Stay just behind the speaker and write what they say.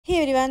Hey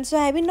everyone, so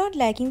I've been not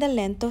liking the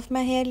length of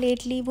my hair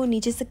lately. वो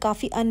नीचे से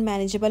काफ़ी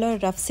unmanageable और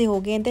रफ से हो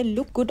गए and they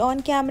look good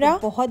on camera.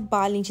 बहुत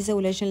बाल नीचे से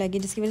उलझने लगे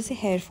जिसकी वजह से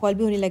हेयर फॉल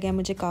भी होने लगा है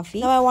मुझे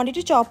काफ़ी. Now I wanted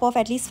to chop off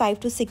at least 5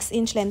 to 6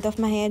 inch length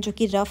of my hair जो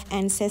कि rough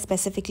ends से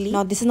specifically.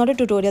 Now this is not a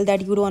tutorial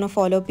that you wanna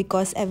follow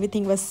because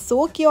everything was so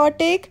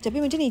chaotic. जब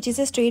भी मुझे नीचे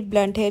से straight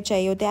blunt hair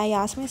चाहिए होते, I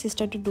asked my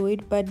sister to do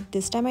it, but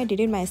this time I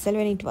did it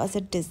myself and it was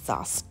a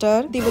disaster.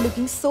 They were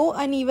looking so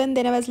uneven.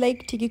 Then I was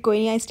like, ठीक है कोई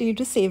नहीं, I still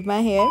need to save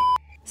my hair.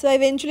 So I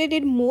eventually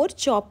did more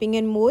chopping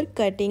and more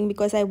cutting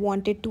because I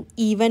wanted to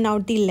even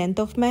out the length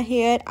of my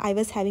hair. I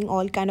was having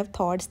all kind of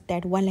thoughts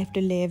that one left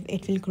to live,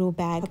 it will grow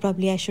back.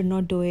 Probably I should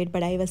not do it,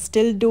 but I was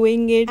still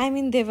doing it. I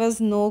mean, there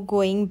was no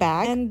going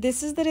back. And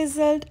this is the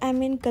result. I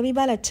mean, कभी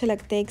बाल अच्छे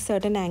लगते हैं एक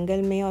certain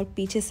angle में और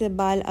पीछे से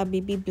बाल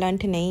अभी भी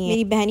blunt नहीं है.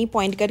 मेरी बहन ही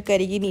point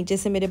करेगी नीचे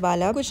से मेरे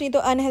बाल अब. कुछ नहीं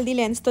तो unhealthy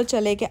lengths तो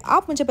चले कि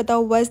आप मुझे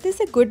बताओ, was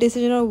this a good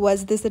decision or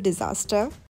was this a disaster?